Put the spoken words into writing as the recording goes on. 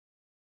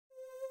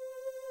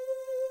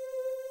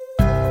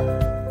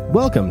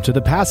Welcome to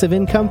the Passive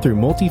Income Through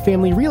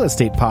Multifamily Real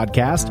Estate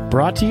podcast,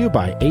 brought to you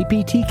by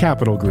APT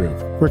Capital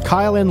Group, where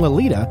Kyle and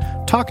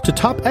Lolita talk to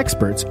top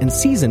experts and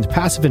seasoned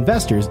passive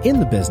investors in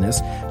the business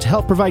to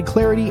help provide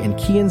clarity and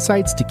key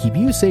insights to keep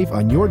you safe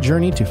on your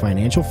journey to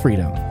financial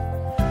freedom.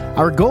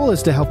 Our goal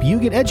is to help you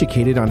get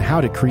educated on how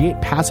to create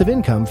passive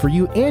income for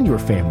you and your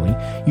family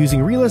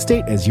using real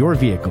estate as your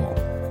vehicle.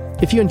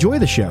 If you enjoy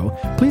the show,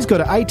 please go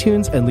to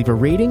iTunes and leave a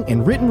rating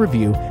and written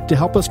review to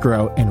help us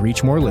grow and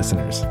reach more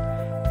listeners.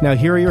 Now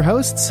here are your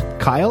hosts,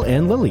 Kyle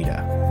and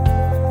Lolita.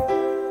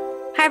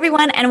 Hi,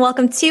 everyone, and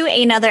welcome to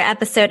another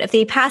episode of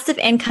the Passive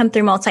Income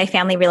Through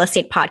Multifamily Real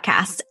Estate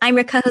podcast. I'm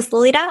your co-host,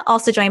 Lolita,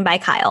 also joined by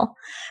Kyle.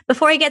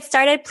 Before we get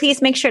started,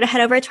 please make sure to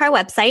head over to our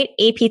website,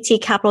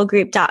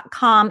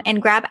 aptcapitalgroup.com, and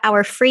grab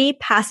our free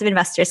Passive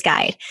Investors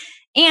Guide.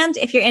 And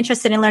if you're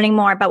interested in learning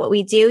more about what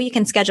we do, you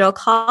can schedule a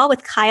call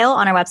with Kyle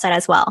on our website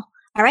as well.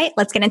 All right,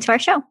 let's get into our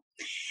show.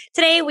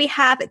 Today, we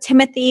have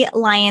Timothy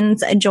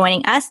Lyons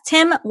joining us.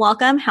 Tim,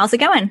 welcome. How's it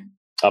going?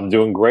 I'm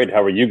doing great.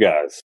 How are you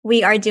guys?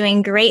 We are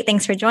doing great.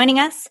 Thanks for joining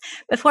us.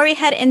 Before we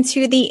head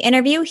into the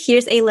interview,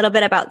 here's a little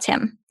bit about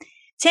Tim.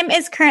 Tim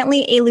is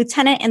currently a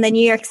lieutenant in the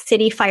New York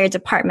City Fire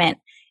Department.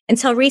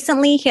 Until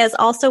recently, he has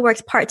also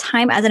worked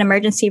part-time as an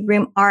emergency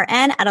room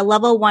RN at a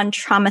level 1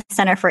 trauma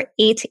center for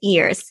 8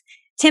 years.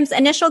 Tim's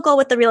initial goal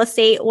with the real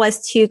estate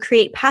was to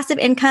create passive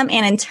income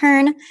and in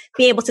turn,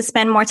 be able to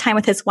spend more time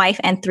with his wife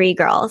and 3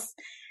 girls.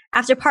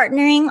 After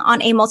partnering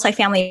on a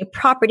multifamily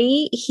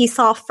property, he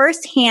saw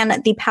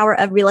firsthand the power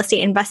of real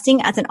estate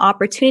investing as an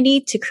opportunity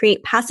to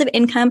create passive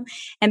income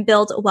and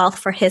build wealth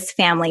for his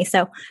family.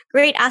 So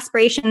great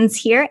aspirations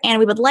here. And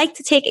we would like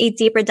to take a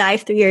deeper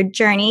dive through your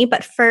journey.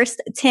 But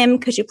first, Tim,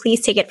 could you please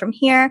take it from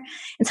here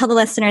and tell the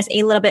listeners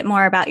a little bit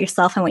more about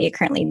yourself and what you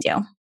currently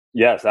do?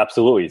 Yes,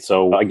 absolutely.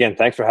 So again,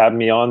 thanks for having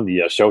me on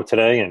the show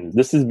today. And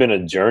this has been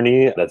a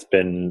journey that's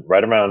been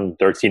right around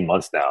 13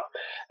 months now.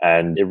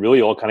 And it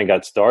really all kind of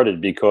got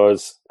started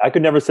because I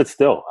could never sit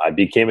still. I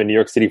became a New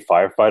York City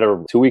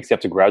firefighter 2 weeks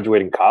after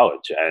graduating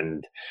college.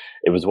 And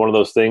it was one of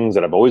those things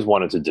that I've always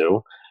wanted to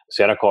do.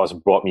 Santa Claus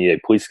brought me a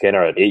police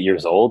scanner at 8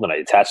 years old, and I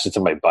attached it to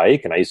my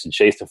bike, and I used to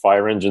chase the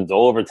fire engines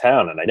all over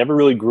town, and I never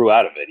really grew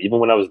out of it. Even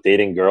when I was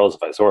dating girls,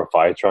 if I saw a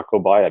fire truck go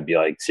by, I'd be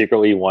like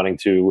secretly wanting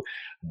to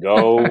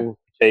go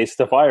chase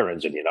the fire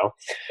engine, you know?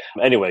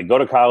 Anyway, go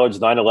to college,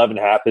 9/11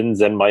 happens,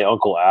 and my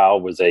Uncle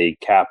Al was a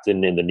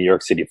captain in the New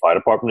York City Fire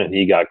Department, and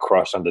he got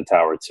crushed on the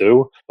tower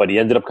too, but he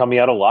ended up coming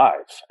out alive.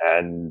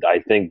 And I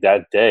think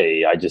that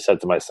day, I just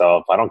said to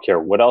myself, I don't care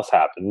what else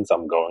happens,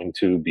 I'm going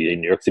to be a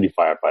New York City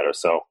firefighter.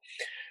 So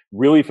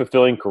really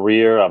fulfilling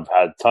career. I've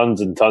had tons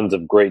and tons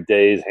of great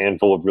days,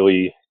 handful of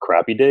really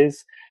crappy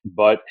days.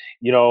 But,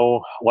 you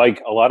know,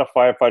 like a lot of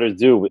firefighters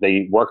do,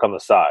 they work on the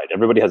side.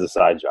 Everybody has a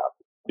side job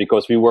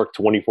because we work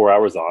 24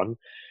 hours on,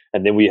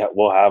 and then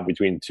we'll have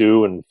between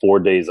 2 and 4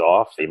 days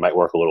off. You might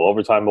work a little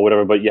overtime or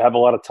whatever, but you have a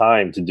lot of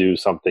time to do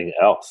something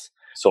else.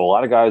 So a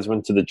lot of guys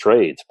went to the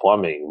trades,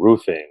 plumbing,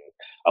 roofing,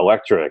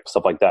 electric,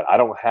 stuff like that. I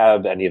don't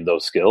have any of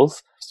those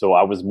skills. So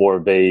I was more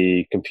of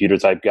a computer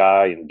type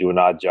guy and doing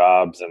odd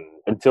jobs. And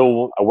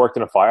until I worked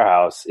in a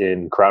firehouse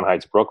in Crown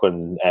Heights,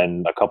 Brooklyn,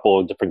 and a couple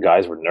of different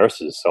guys were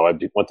nurses. So I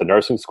went to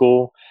nursing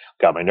school,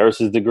 got my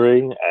nurse's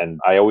degree, and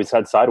I always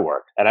had side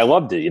work. And I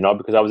loved it, you know,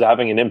 because I was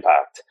having an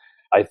impact.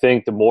 I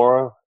think the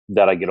more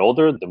that I get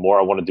older, the more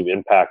I want to do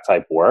impact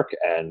type work.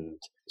 And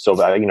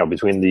so, you know,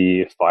 between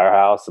the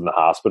firehouse and the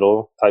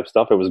hospital type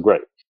stuff, it was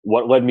great.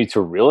 What led me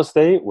to real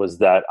estate was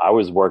that I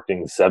was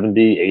working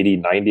 70, 80,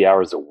 90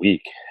 hours a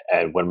week.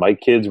 And when my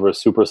kids were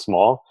super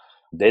small,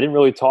 they didn't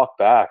really talk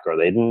back, or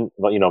they didn't,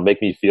 you know,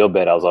 make me feel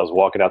bad as I was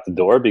walking out the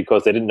door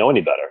because they didn't know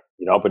any better,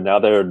 you know, but now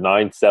they're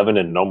 9, 7,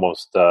 and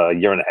almost a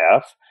year and a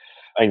half.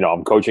 You know,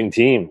 I'm coaching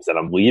teams and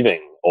I'm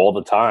leaving all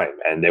the time.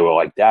 And they were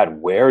like,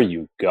 Dad, where are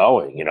you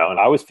going? You know, and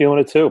I was feeling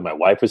it too. My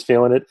wife was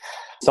feeling it.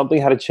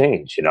 Something had to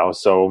change, you know.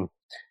 So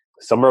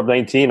summer of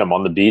 19, I'm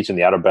on the beach in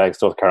the Outer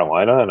Banks, North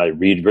Carolina, and I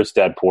read Rich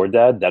Dad, Poor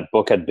Dad. That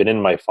book had been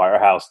in my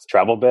firehouse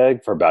travel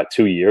bag for about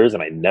 2 years,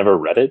 and I never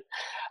read it.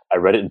 I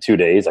read it in 2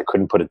 days. I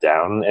couldn't put it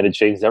down, and it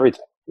changed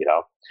everything, you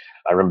know.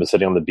 I remember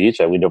sitting on the beach.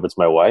 I leaned over to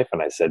my wife,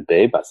 and I said,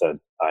 Babe, I said,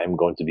 I'm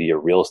going to be a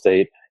real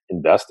estate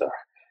investor.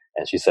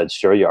 And she said,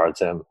 Sure you are,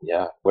 Tim.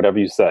 Yeah, whatever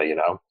you say, you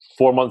know.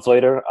 4 months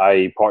later,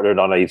 I partnered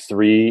on a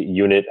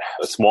 3-unit,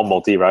 a small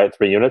multi, right,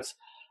 3 units.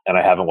 And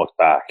I haven't looked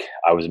back.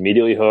 I was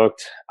immediately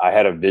hooked. I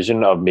had a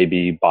vision of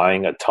maybe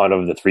buying a ton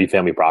of the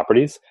 3-family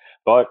properties,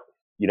 but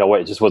you know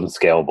what? It just wasn't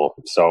scalable.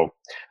 So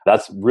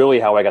that's really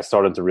how I got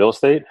started into real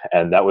estate.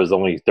 And that was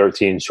only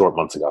 13 short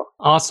months ago.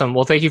 Awesome.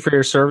 Well, thank you for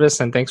your service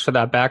and thanks for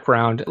that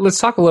background. Let's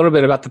talk a little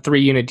bit about the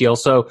 3-unit deal.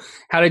 So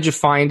how did you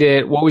find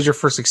it? What was your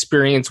first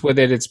experience with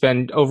it? It's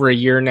been over a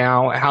year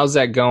now. How's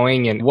that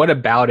going? And what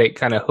about it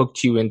kind of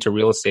hooked you into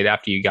real estate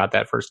after you got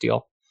that first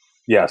deal?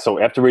 Yeah. So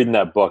after reading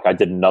that book, I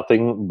did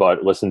nothing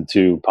but listen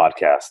to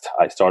podcasts.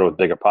 I started with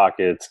Bigger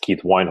Pockets,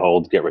 Keith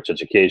Weinhold, Get Rich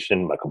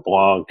Education, Michael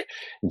Blanc,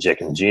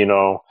 Jake and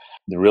Gino,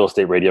 the real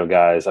estate radio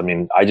guys. I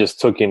mean, I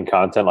just took in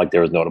content like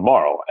there was no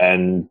tomorrow.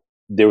 And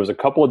there was a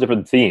couple of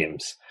different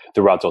themes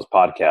throughout those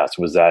podcasts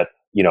was that,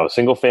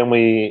 single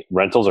family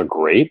rentals are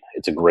great.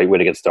 It's a great way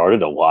to get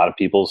started. A lot of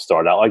people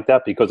start out like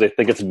that because they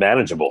think it's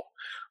manageable.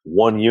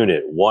 One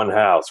unit, one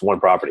house, one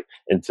property,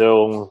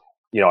 until,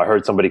 I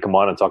heard somebody come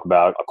on and talk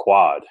about a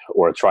quad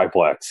or a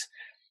triplex,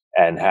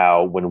 and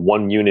how when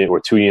one unit or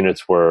two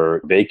units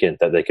were vacant,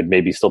 that they could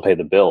maybe still pay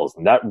the bills.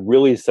 And that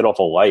really set off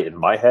a light in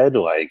my head.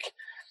 Like,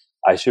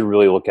 I should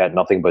really look at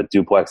nothing but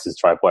duplexes,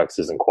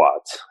 triplexes, and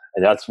quads.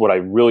 And that's what I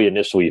really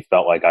initially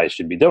felt like I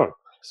should be doing.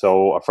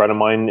 So a friend of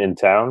mine in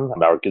town,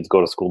 our kids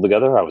go to school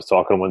together. I was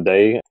talking to him one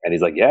day and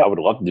he's like, yeah, I would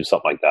love to do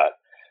something like that.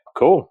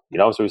 Cool.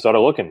 So we started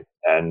looking,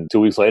 and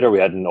 2 weeks later we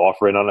had an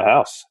offer in on the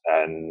house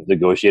and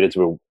negotiated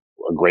to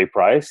a great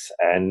price.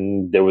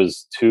 And there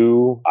was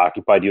 2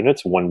 occupied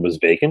units. One was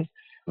vacant.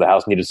 The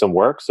house needed some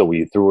work. So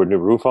we threw a new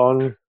roof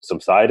on, some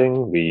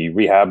siding. We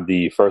rehabbed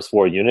the first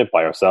floor unit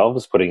by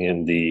ourselves, putting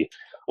in the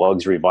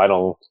luxury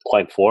vinyl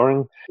plank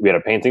flooring. We had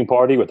a painting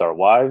party with our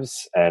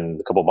wives and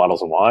a couple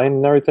bottles of wine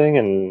and everything.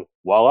 And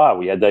voila,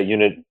 we had that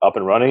unit up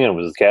and running, and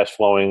it was cash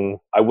flowing.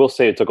 I will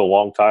say it took a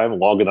long time,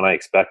 longer than I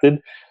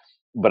expected.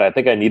 But I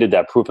think I needed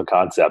that proof of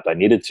concept. I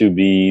needed to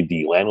be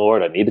the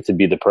landlord. I needed to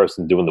be the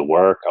person doing the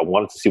work. I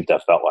wanted to see what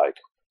that felt like.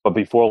 But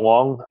before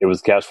long, it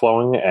was cash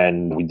flowing,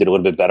 and we did a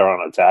little bit better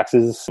on our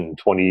taxes in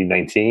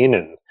 2019.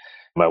 And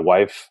my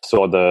wife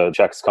saw the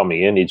checks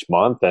coming in each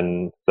month,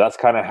 and that's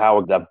kind of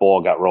how that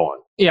ball got rolling.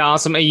 Yeah,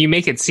 awesome. You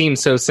make it seem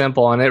so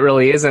simple, and it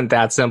really isn't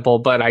that simple,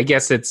 but I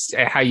guess it's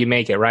how you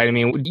make it, right? I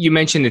mean, you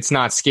mentioned it's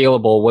not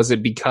scalable. Was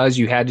it because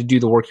you had to do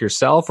the work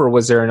yourself, or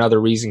was there another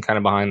reason kind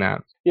of behind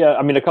that? Yeah,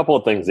 I mean, a couple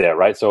of things there,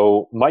 right?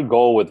 So my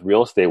goal with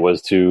real estate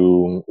was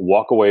to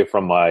walk away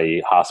from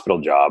my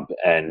hospital job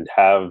and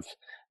have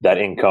that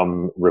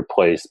income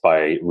replaced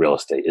by real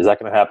estate. Is that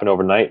going to happen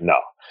overnight? No.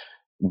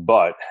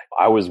 But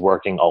I was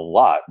working a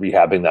lot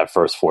rehabbing that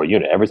first floor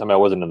unit. Every time I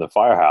wasn't in the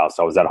firehouse,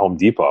 I was at Home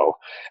Depot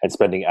and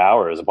spending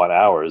hours upon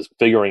hours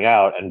figuring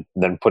out and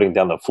then putting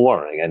down the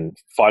flooring and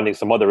finding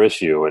some other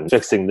issue and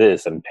fixing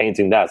this and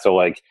painting that. So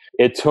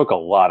it took a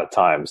lot of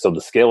time. So the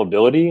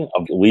scalability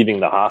of leaving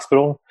the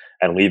hospital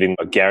and leaving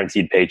a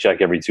guaranteed paycheck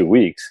every 2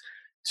 weeks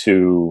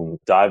to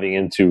diving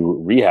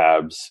into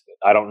rehabs,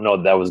 I don't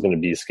know that was going to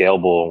be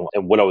scalable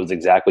and what I was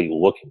exactly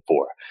looking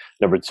for.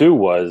 Number 2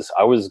 was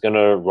I was going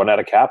to run out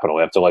of capital.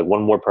 After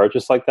one more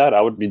purchase like that,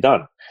 I would be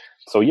done.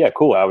 So yeah,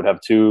 cool. I would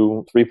have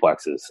 2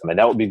 threeplexes. I mean,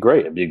 that would be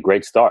great. It'd be a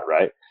great start,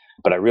 right?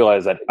 But I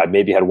realized that I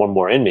maybe had one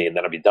more in me and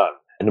then I'd be done.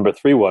 And number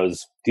 3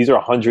 was these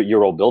are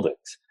 100-year-old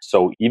buildings.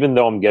 So even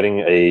though I'm getting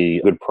a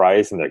good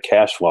price and they're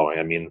cash flowing,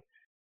 I mean,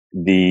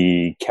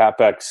 the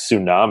CapEx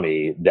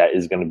tsunami that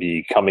is going to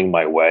be coming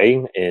my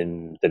way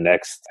in the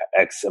next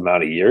X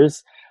amount of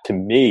years, to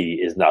me,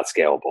 is not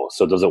scalable.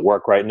 So does it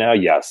work right now?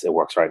 Yes, it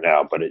works right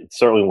now, but it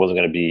certainly wasn't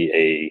going to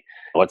be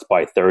let's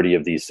buy 30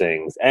 of these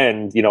things.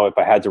 And, if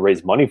I had to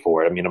raise money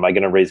for it, I mean, am I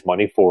going to raise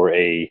money for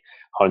a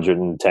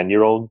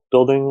 110-year-old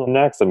building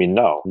next? I mean,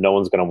 no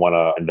one's going to want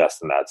to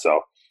invest in that.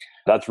 So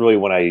that's really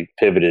when I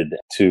pivoted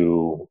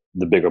to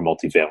the bigger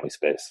multifamily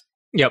space.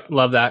 Yep,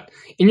 love that.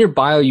 In your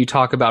bio, you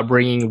talk about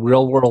bringing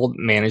real-world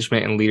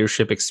management and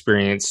leadership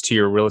experience to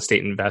your real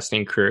estate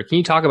investing career. Can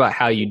you talk about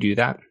how you do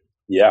that?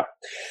 Yeah.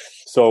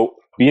 So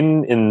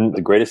being in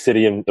the greatest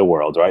city in the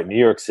world, right, New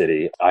York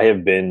City, I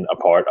have been a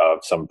part of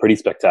some pretty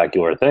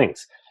spectacular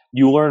things.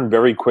 You learn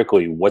very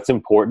quickly what's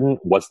important,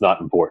 what's not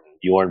important.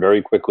 You learn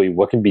very quickly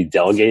what can be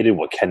delegated,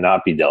 what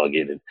cannot be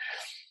delegated.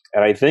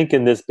 And I think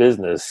in this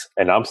business,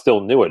 and I'm still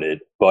new at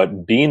it,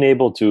 but being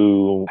able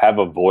to have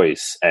a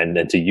voice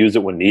and to use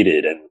it when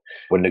needed, and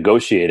when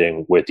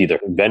negotiating with either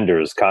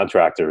vendors,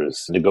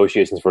 contractors,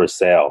 negotiations for a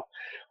sale,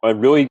 and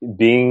really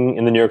being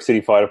in the New York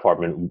City Fire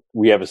Department,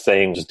 we have a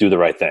saying, just do the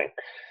right thing.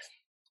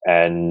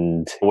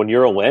 And when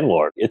you're a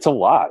landlord, it's a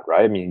lot,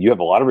 right? I mean, you have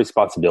a lot of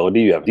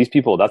responsibility. You have these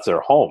people, that's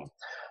their home.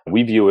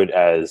 We view it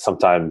as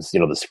sometimes, the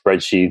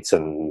spreadsheets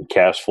and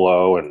cash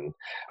flow and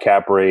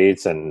cap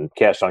rates and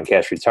cash on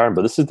cash return,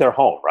 but this is their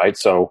home, right?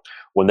 So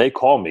when they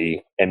call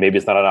me, and maybe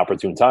it's not an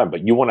opportune time,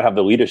 but you want to have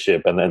the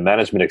leadership and the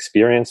management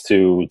experience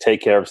to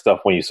take care of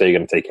stuff when you say you're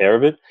going to take care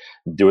of it,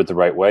 do it the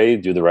right way,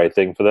 do the right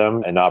thing for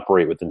them, and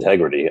operate with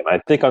integrity. And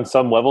I think on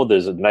some level,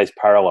 there's a nice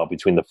parallel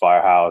between the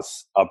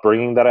firehouse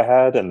upbringing that I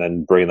had and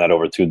then bringing that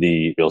over to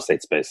the real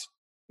estate space.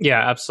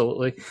 Yeah,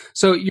 absolutely.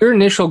 So your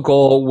initial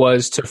goal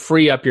was to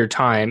free up your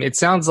time. It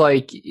sounds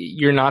like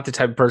you're not the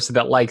type of person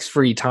that likes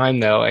free time,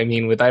 though. I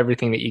mean, with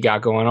everything that you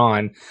got going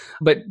on.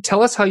 But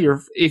tell us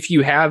if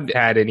you have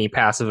had any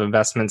passive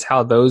investments,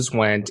 how those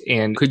went,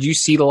 and could you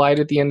see the light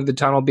at the end of the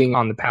tunnel being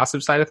on the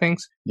passive side of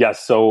things?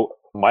 Yes. So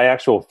my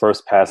actual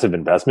first passive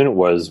investment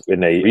was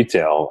in a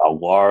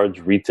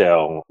large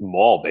retail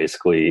mall,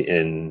 basically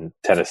in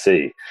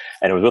Tennessee.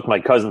 And it was with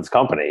my cousin's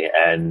company.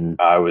 And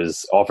I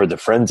was offered the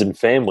friends and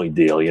family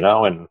deal,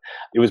 and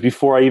it was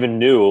before I even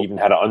knew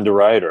how to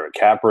underwrite or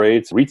cap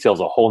rates.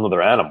 Retail's a whole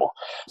nother animal.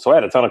 So I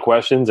had a ton of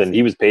questions, and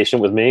he was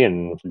patient with me,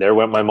 and there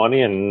went my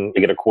money, and I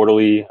get a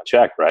quarterly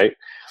check, right?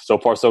 So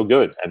far, so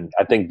good. And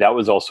I think that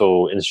was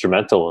also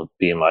instrumental of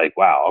being like,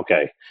 wow,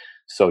 okay,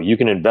 so you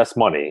can invest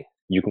money.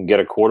 you can get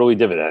a quarterly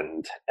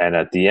dividend. And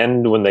at the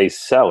end, when they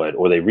sell it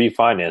or they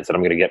refinance it,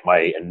 I'm going to get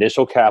my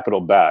initial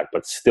capital back,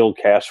 but still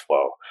cash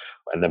flow,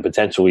 and then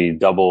potentially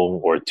double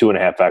or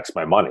 2.5x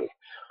my money.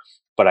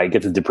 But I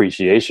get the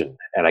depreciation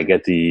and I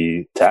get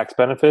the tax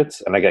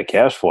benefits and I get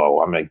cash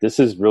flow. I'm like, this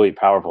is really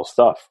powerful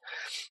stuff.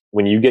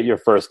 When you get your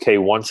first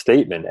K1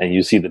 statement and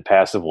you see the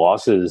passive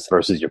losses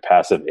versus your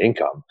passive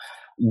income,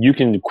 you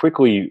can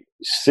quickly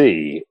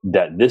see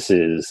that this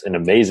is an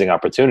amazing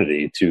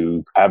opportunity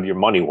to have your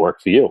money work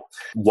for you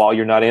while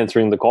you're not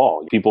answering the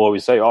call. People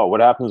always say, oh,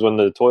 what happens when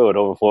the toilet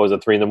overflows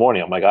at 3 a.m?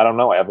 I'm like, I don't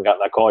know. I haven't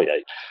gotten that call yet.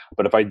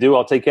 But if I do,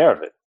 I'll take care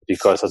of it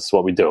because that's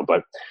what we do.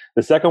 But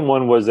the second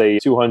one was a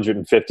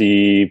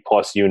 250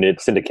 plus unit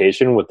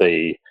syndication with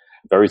a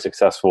very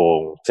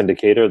successful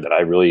syndicator that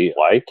I really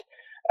like.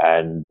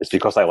 And it's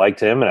because I liked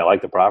him and I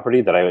liked the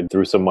property that I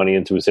threw some money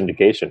into a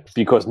syndication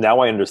because now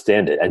I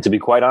understand it. And to be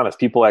quite honest,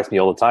 people ask me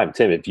all the time,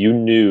 Tim, if you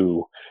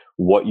knew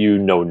what you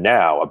know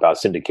now about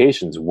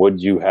syndications,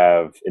 would you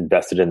have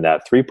invested in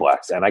that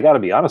threeplex? And I got to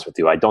be honest with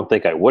you, I don't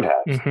think I would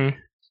have. Mm-hmm.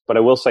 But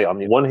I will say, on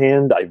the one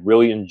hand, I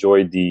really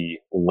enjoyed the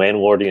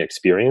landlording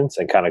experience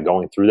and kind of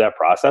going through that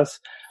process.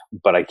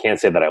 But I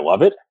can't say that I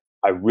love it.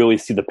 I really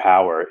see the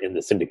power in the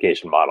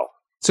syndication model.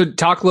 So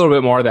talk a little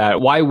bit more of that.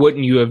 Why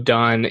wouldn't you have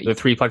done the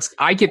threeplex?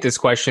 I get this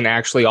question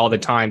actually all the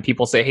time.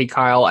 People say, hey,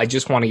 Kyle, I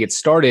just want to get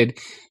started.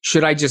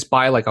 Should I just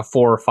buy like a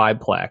 4 or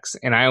 5-plex?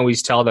 And I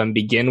always tell them,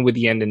 begin with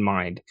the end in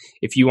mind.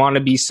 If you want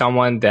to be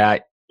someone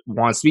that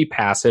wants to be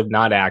passive,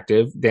 not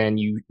active, then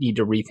you need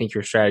to rethink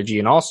your strategy.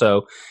 And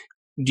also,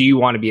 do you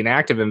want to be an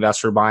active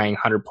investor buying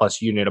 100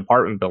 plus unit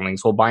apartment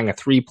buildings? Well, buying a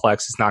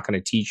threeplex is not going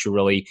to teach you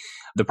really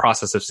the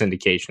process of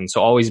syndication.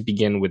 So always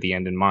begin with the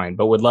end in mind,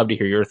 but would love to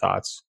hear your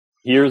thoughts.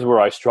 Here's where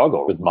I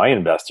struggle with my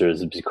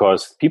investors is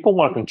because people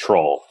want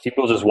control.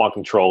 People just want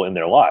control in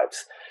their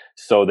lives.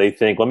 So they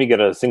think, let me get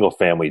a single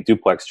family,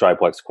 duplex,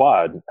 triplex,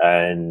 quad,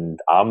 and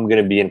I'm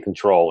going to be in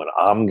control and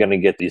I'm going to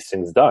get these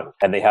things done.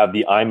 And they have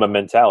the I'm a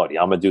mentality.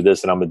 I'm going to do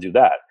this and I'm going to do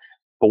that.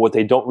 But what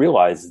they don't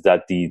realize is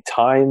that the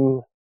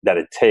time that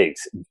it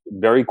takes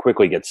very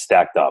quickly gets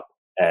stacked up.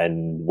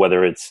 And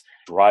whether it's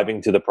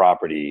driving to the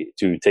property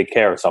to take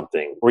care of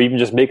something, or even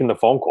just making the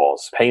phone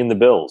calls, paying the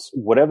bills,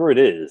 whatever it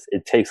is,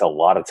 it takes a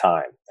lot of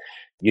time.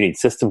 You need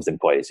systems in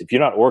place. If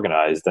you're not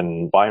organized,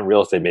 then buying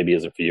real estate maybe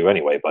isn't for you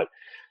anyway. But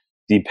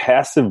the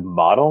passive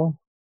model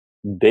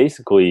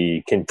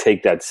basically can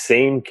take that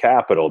same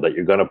capital that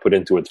you're going to put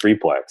into a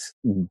threeplex,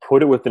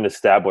 put it with an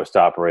established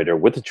operator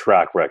with a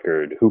track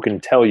record who can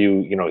tell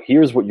you,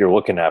 here's what you're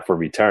looking at for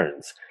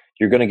returns.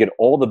 You're going to get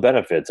all the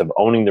benefits of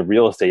owning the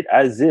real estate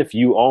as if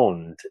you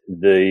owned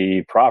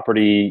the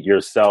property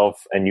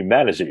yourself and you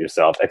manage it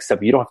yourself,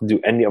 except you don't have to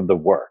do any of the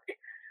work.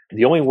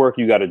 The only work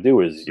you got to do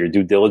is your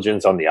due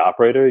diligence on the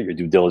operator, your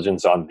due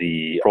diligence on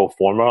the pro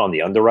forma, on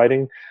the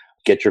underwriting,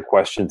 get your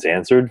questions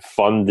answered,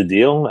 fund the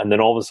deal, and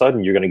then all of a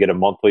sudden you're going to get a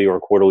monthly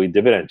or quarterly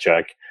dividend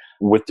check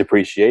with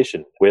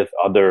depreciation, with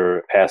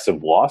other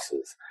passive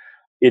losses.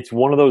 It's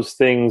one of those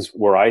things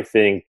where I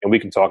think, and we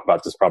can talk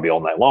about this probably all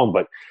night long,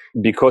 but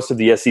because of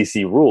the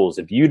SEC rules,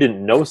 if you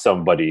didn't know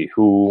somebody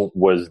who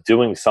was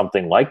doing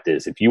something like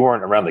this, if you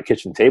weren't around the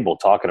kitchen table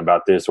talking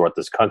about this or at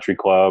this country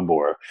club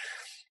or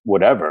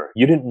whatever,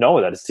 you didn't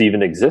know that it's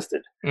even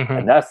existed. Mm-hmm.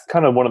 And that's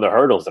kind of one of the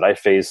hurdles that I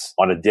face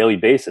on a daily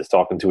basis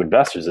talking to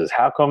investors is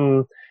how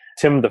come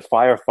Tim, the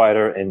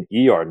firefighter and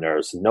ER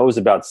nurse, knows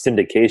about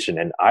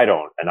syndication and I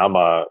don't, and I'm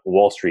a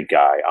Wall Street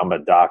guy, I'm a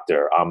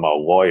doctor, I'm a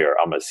lawyer,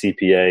 I'm a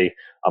CPA,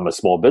 I'm a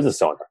small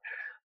business owner.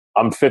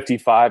 I'm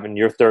 55 and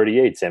you're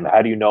 38, Tim.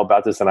 How do you know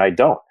about this and I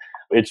don't?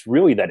 It's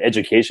really that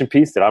education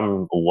piece that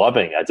I'm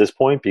loving at this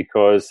point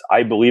because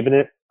I believe in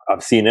it.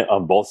 I've seen it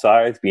on both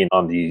sides, being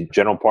on the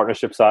general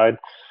partnership side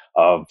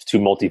of 2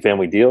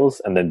 multifamily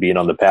deals and then being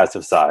on the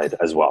passive side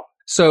as well.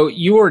 So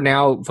you are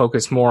now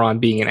focused more on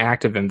being an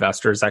active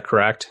investor. Is that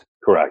correct?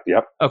 Correct.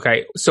 Yep.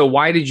 Okay. So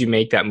why did you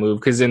make that move?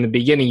 Because in the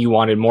beginning, you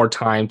wanted more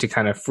time to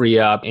kind of free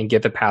up and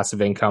get the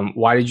passive income.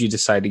 Why did you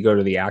decide to go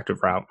to the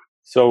active route?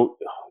 So,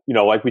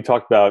 like we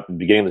talked about at the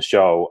beginning of the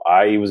show,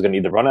 I was going to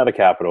either run out of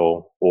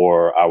capital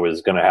or I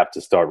was going to have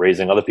to start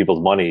raising other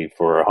people's money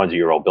for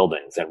 100-year-old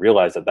buildings and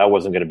realized that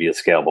wasn't going to be a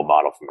scalable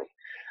model for me.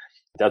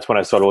 That's when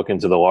I started looking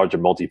into the larger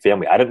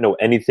multifamily. I didn't know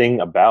anything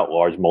about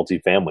large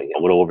multifamily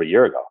a little over a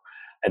year ago.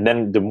 And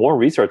then the more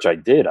research I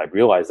did, I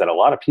realized that a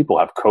lot of people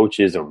have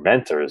coaches or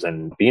mentors.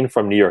 And being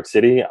from New York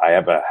City, I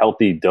have a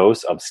healthy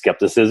dose of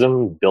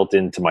skepticism built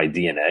into my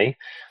DNA.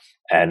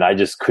 And I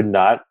just could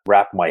not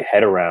wrap my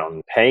head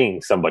around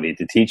paying somebody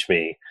to teach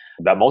me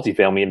about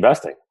multifamily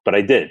investing. But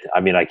I did.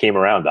 I mean, I came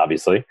around,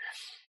 obviously.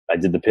 I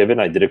did the pivot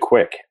and I did it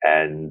quick.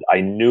 And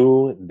I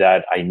knew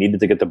that I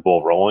needed to get the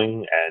ball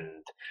rolling. And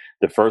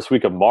the first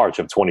week of March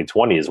of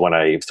 2020 is when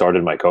I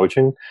started my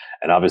coaching.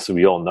 And obviously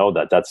we all know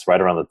that that's right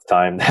around the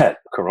time that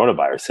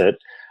coronavirus hit.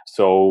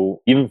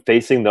 So even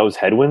facing those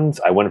headwinds,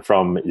 I went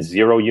from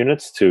 0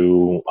 units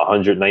to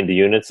 190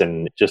 units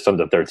in just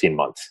under 13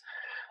 months.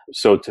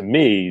 So to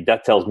me,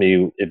 that tells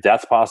me if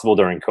that's possible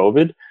during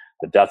COVID,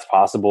 if that's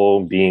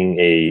possible being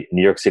a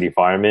New York City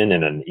fireman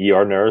and an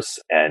ER nurse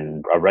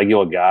and a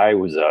regular guy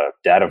who's a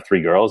dad of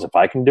 3 girls. If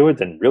I can do it,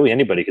 then really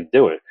anybody could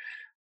do it.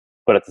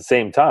 But at the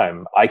same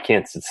time, I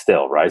can't sit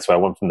still, right? So I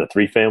went from the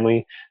 3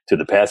 family to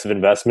the passive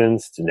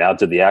investments to now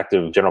to the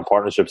active general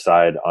partnership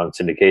side on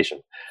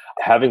syndication.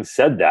 Having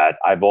said that,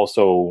 I've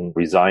also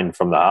resigned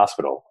from the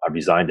hospital. I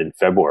resigned in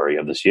February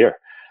of this year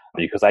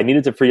because I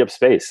needed to free up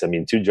space. I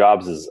mean, 2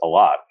 jobs is a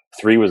lot.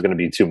 3 was going to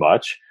be too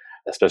much,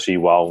 especially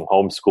while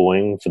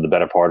homeschooling for the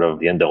better part of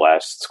the end of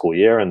last school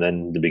year and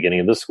then the beginning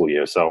of this school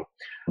year. So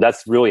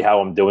that's really how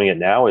I'm doing it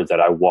now, is that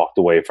I walked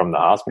away from the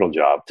hospital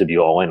job to be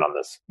all in on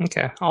this.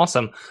 Okay,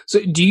 awesome. So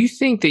do you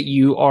think that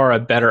you are a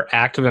better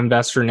active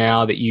investor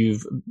now that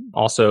you've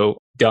also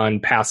done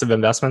passive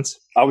investments?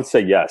 I would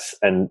say yes.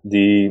 And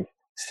the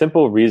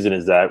simple reason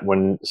is that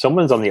when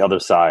someone's on the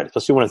other side,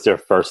 especially when it's their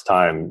first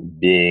time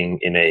being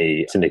in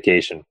a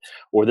syndication,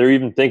 or they're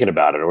even thinking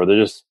about it, or they're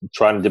just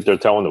trying to dip their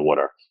toe in the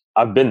water,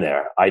 I've been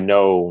there. I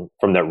know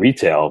from that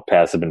retail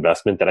passive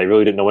investment that I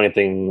really didn't know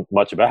anything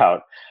much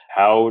about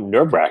how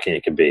nerve-wracking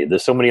it can be.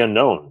 There's so many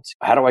unknowns.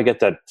 How do I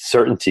get that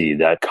certainty,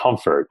 that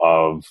comfort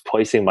of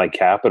placing my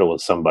capital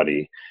with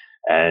somebody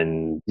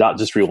and not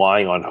just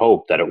relying on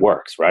hope that it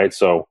works, right?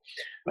 So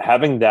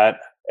having that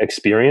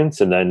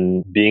experience and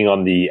then being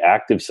on the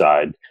active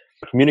side,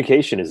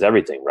 communication is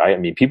everything, right? I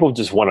mean, people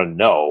just want to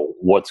know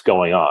what's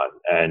going on.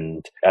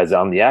 And as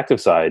on the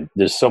active side,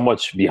 there's so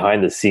much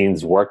behind the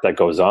scenes work that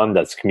goes on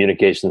that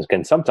communications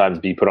can sometimes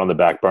be put on the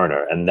back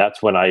burner. And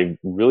that's when I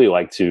really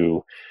like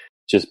to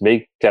just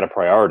make that a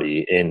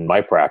priority in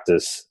my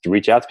practice to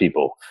reach out to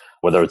people,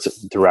 whether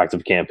it's through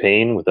active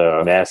campaign with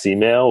a mass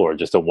email or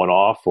just a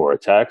one-off or a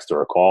text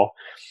or a call.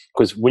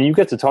 Because when you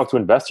get to talk to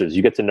investors,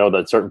 you get to know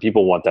that certain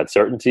people want that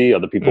certainty,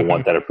 other people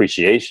want that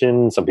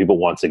appreciation, some people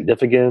want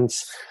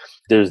significance.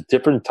 There's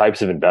different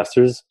types of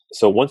investors.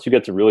 So once you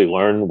get to really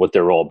learn what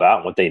they're all about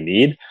and what they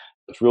need,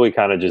 it's really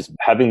kind of just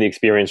having the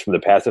experience from the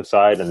passive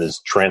side and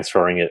just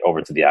transferring it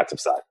over to the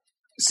active side.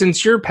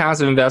 Since you're a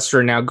passive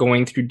investor now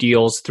going through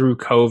deals through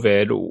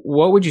COVID,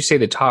 what would you say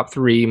the top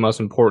 3 most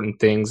important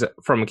things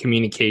from a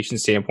communication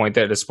standpoint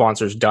that a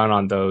sponsor's done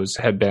on those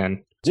have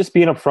been? Just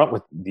being upfront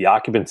with the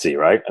occupancy,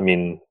 right? I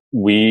mean,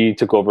 we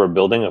took over a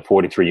building, a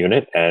 43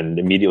 unit, and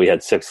immediately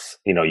had 6,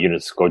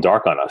 units go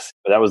dark on us.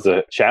 But that was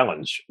the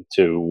challenge,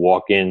 to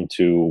walk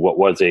into what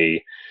was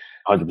a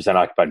 100%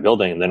 occupied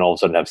building and then all of a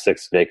sudden have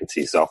 6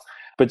 vacancies.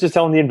 But just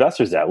telling the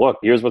investors that, look,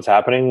 here's what's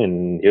happening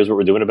and here's what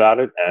we're doing about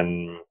it.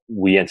 And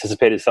we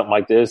anticipated something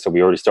like this. So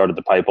we already started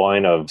the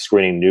pipeline of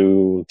screening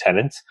new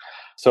tenants.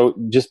 So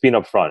just being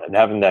upfront and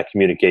having that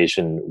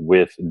communication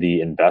with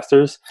the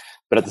investors.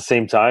 But at the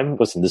same time,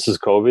 listen, this is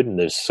COVID and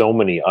there's so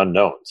many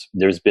unknowns.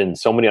 There's been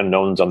so many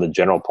unknowns on the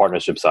general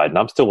partnership side, and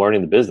I'm still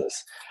learning the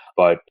business.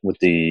 But with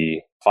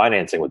the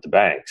financing, with the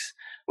banks,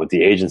 with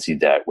the agency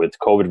debt, with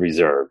COVID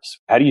reserves,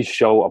 how do you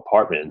show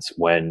apartments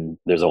when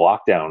there's a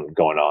lockdown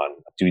going on?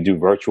 Do you do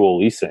virtual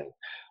leasing?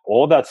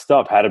 All that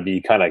stuff had to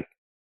be kind of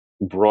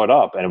brought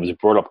up, and it was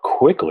brought up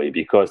quickly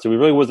because there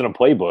really wasn't a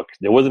playbook.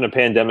 There wasn't a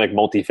pandemic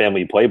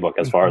multifamily playbook,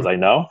 as far as I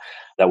know,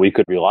 that we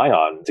could rely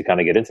on to kind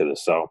of get into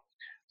this. So,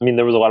 I mean,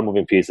 there was a lot of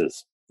moving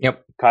pieces.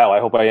 Yep. Kyle, I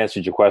hope I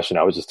answered your question.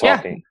 I was just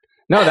talking.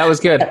 Yeah. No, that was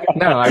good.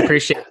 No, I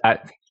appreciate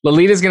that.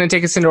 Lolita's going to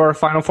take us into our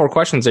final 4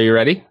 questions. Are you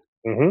ready?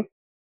 Mm-hmm.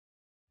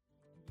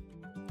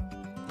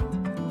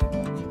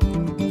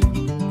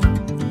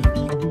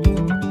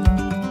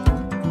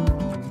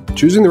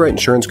 Choosing the right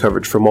insurance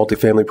coverage for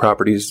multifamily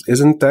properties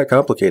isn't that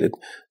complicated,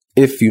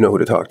 if you know who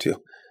to talk to.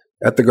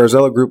 At the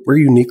Garzella Group, we're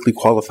uniquely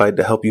qualified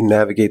to help you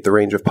navigate the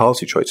range of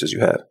policy choices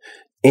you have,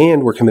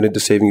 and we're committed to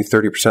saving you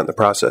 30% in the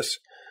process.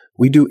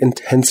 We do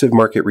intensive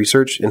market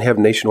research and have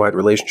nationwide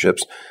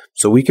relationships,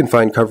 so we can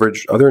find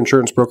coverage other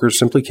insurance brokers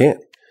simply can't.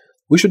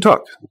 We should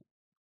talk.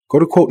 Go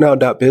to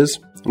quotenow.biz,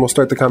 and we'll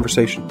start the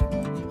conversation.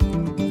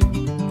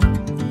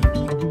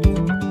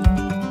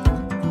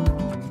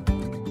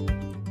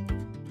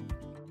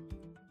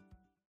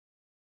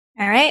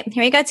 All right,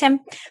 here we go, Tim.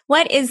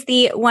 What is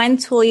the one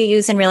tool you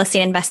use in real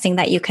estate investing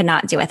that you could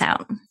not do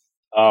without?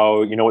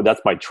 Oh, you know what?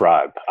 That's my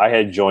tribe. I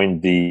had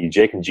joined the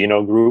Jake and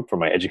Gino group for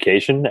my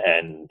education,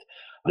 and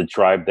the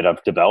tribe that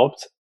I've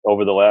developed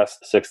over the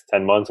last 6 to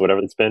 10 months, whatever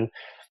it's been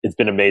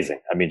amazing.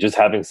 I mean, just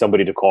having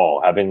somebody to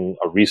call, having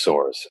a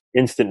resource,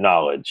 instant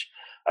knowledge,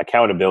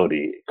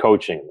 accountability,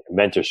 coaching,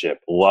 mentorship,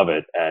 love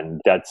it.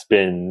 And that's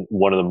been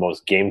one of the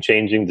most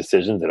game-changing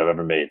decisions that I've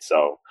ever made.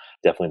 So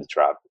definitely the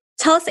tribe.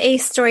 Tell us a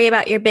story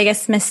about your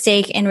biggest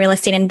mistake in real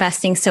estate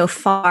investing so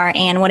far,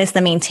 and what is the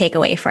main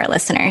takeaway for our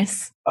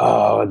listeners?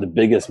 Oh, the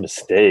biggest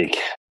mistake.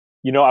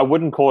 You know, I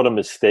wouldn't call it a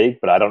mistake,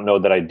 but I don't know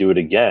that I'd do it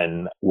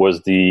again,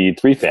 was the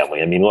 3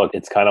 family. I mean, look,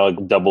 it's kind of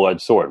like a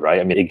double-edged sword, right?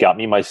 I mean, it got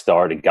me my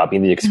start, it got me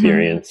the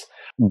experience.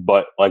 Mm-hmm.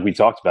 But like we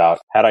talked about,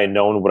 had I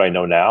known what I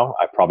know now,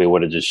 I probably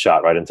would have just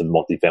shot right into the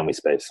multifamily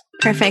space.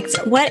 Perfect.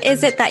 What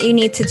is it that you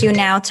need to do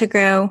now to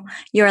grow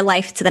your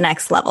life to the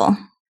next level?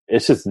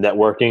 It's just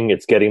networking.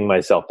 It's getting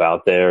myself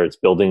out there. It's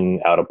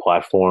building out a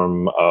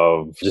platform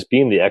of just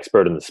being the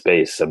expert in the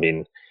space. I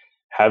mean,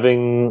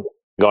 having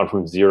gone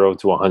from 0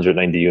 to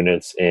 190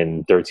 units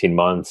in 13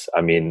 months.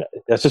 I mean,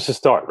 that's just a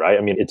start, right?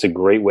 I mean, it's a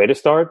great way to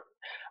start.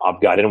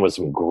 I've got in with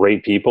some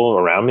great people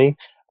around me,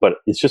 but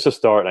it's just a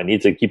start. I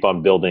need to keep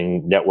on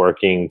building,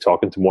 networking,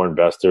 talking to more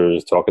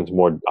investors, talking to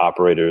more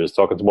operators,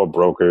 talking to more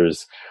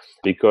brokers,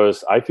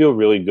 because I feel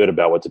really good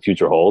about what the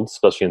future holds,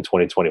 especially in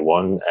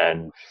 2021.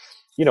 And,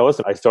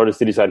 listen, I started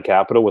Cityside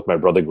Capital with my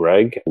brother,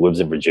 Greg, who lives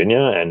in Virginia,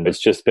 and it's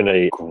just been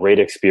a great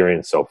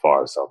experience so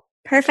far. So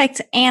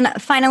perfect. And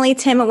finally,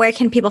 Tim, where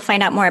can people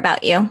find out more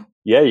about you?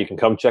 Yeah, you can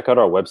come check out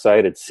our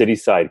website at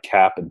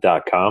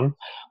citysidecap.com.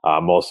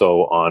 I'm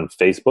also on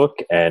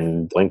Facebook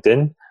and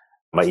LinkedIn.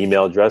 My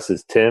email address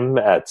is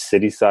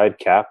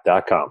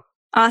tim@citysidecap.com.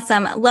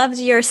 Awesome. Loved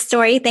your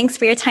story. Thanks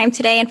for your time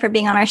today and for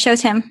being on our show,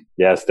 Tim.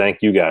 Yes, thank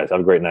you guys. Have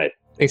a great night.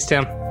 Thanks,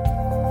 Tim.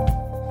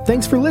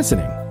 Thanks for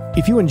listening.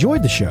 If you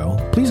enjoyed the show,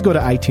 please go to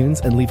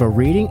iTunes and leave a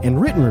rating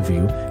and written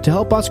review to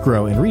help us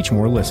grow and reach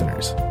more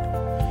listeners.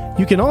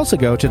 You can also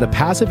go to the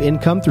Passive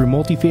Income Through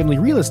Multifamily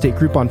Real Estate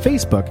group on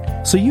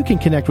Facebook so you can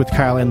connect with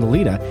Kyle and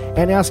Lolita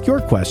and ask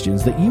your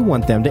questions that you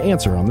want them to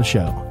answer on the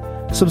show.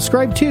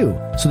 Subscribe too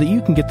so that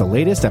you can get the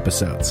latest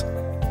episodes.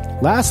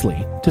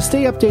 Lastly, to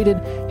stay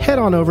updated, head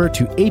on over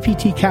to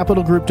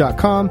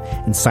aptcapitalgroup.com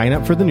and sign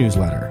up for the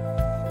newsletter.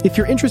 If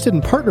you're interested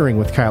in partnering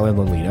with Kyle and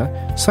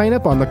Lolita, sign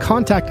up on the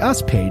Contact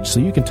Us page so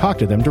you can talk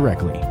to them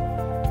directly.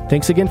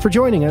 Thanks again for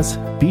joining us.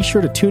 Be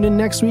sure to tune in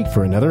next week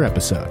for another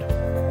episode.